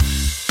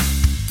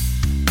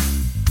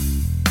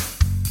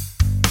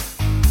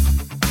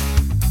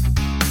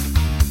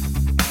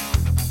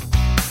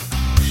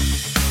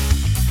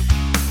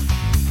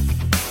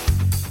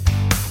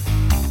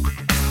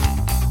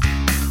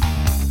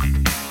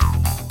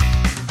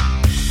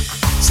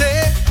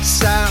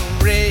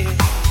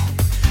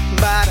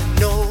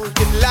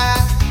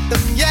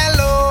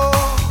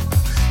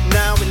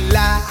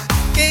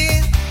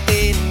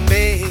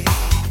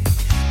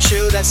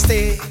I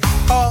stay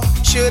or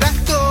should I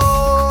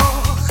go?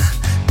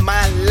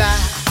 My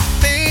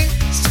life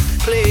is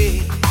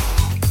play.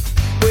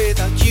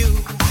 Without you,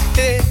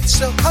 it's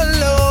so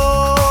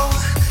hollow.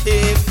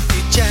 If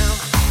you jump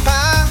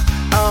out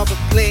of a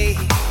plane,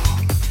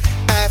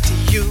 after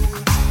you,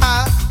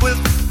 I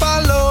will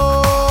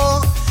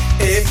follow.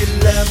 If you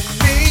love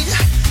me,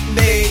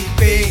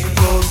 baby,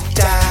 roll the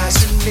dice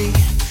with me.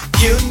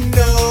 You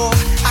know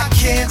I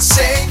can't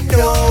say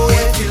no.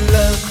 If you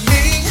love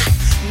me,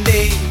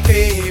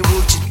 baby,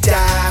 would you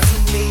die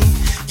for me?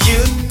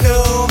 You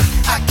know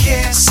I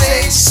can't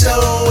say so.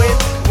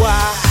 And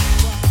why?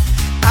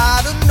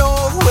 I don't know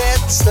where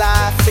this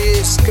life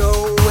is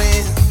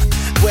going,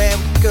 where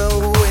we're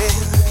going.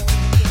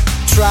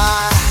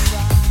 Try,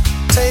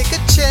 take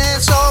a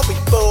chance, or we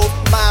both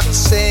might be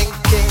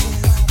sinking.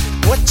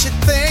 What you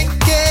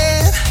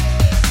thinking?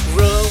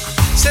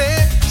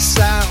 Roses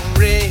are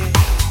red,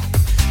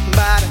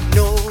 but I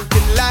know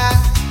you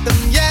like them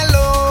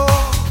yellow.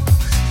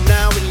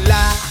 Now we're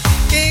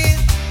lying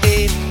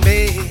in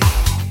bed.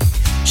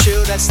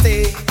 Should I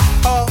stay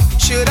or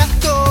should I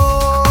go?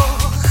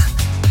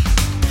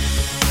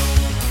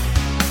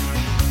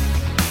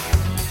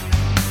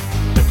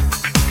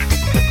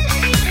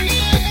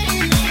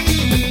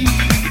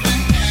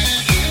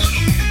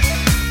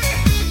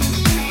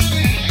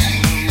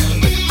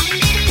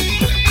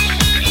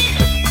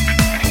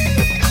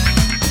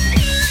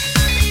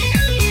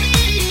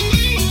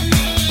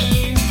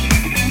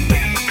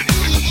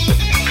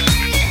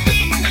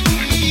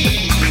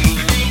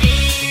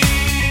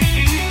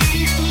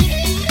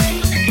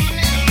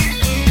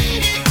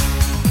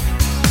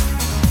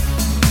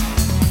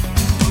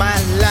 My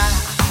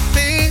life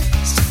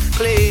is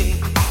play.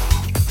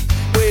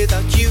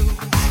 Without you,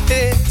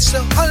 it's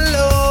so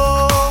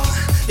hollow.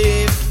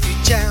 If you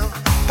jump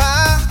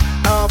out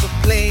of a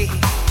plane,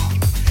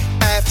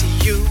 after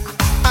you,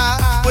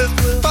 I will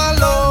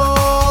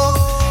follow.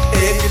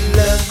 If you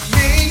love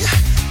me,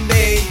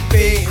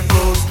 baby,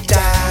 roll the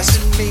dice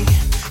with me.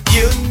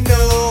 You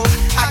know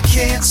I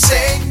can't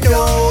say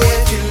no.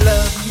 If you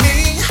love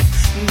me,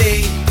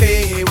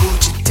 baby,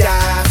 would you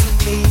die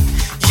for me?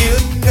 You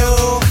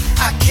know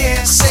I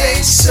can't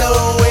say so.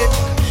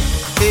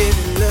 If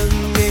you love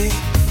me,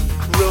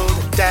 roll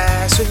the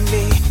dice with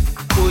me.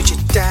 Would you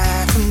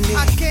die for me?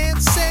 I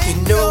can't say you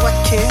know no. I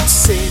can't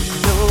say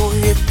no.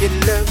 If you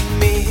love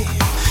me,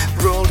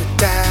 roll the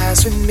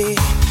dice with me.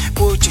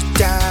 Would you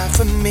die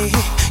for me?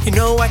 You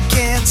know I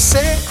can't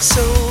say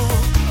so.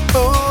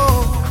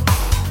 Oh,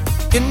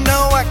 you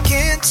know I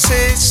can't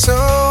say so.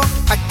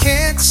 I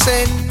can't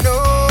say no.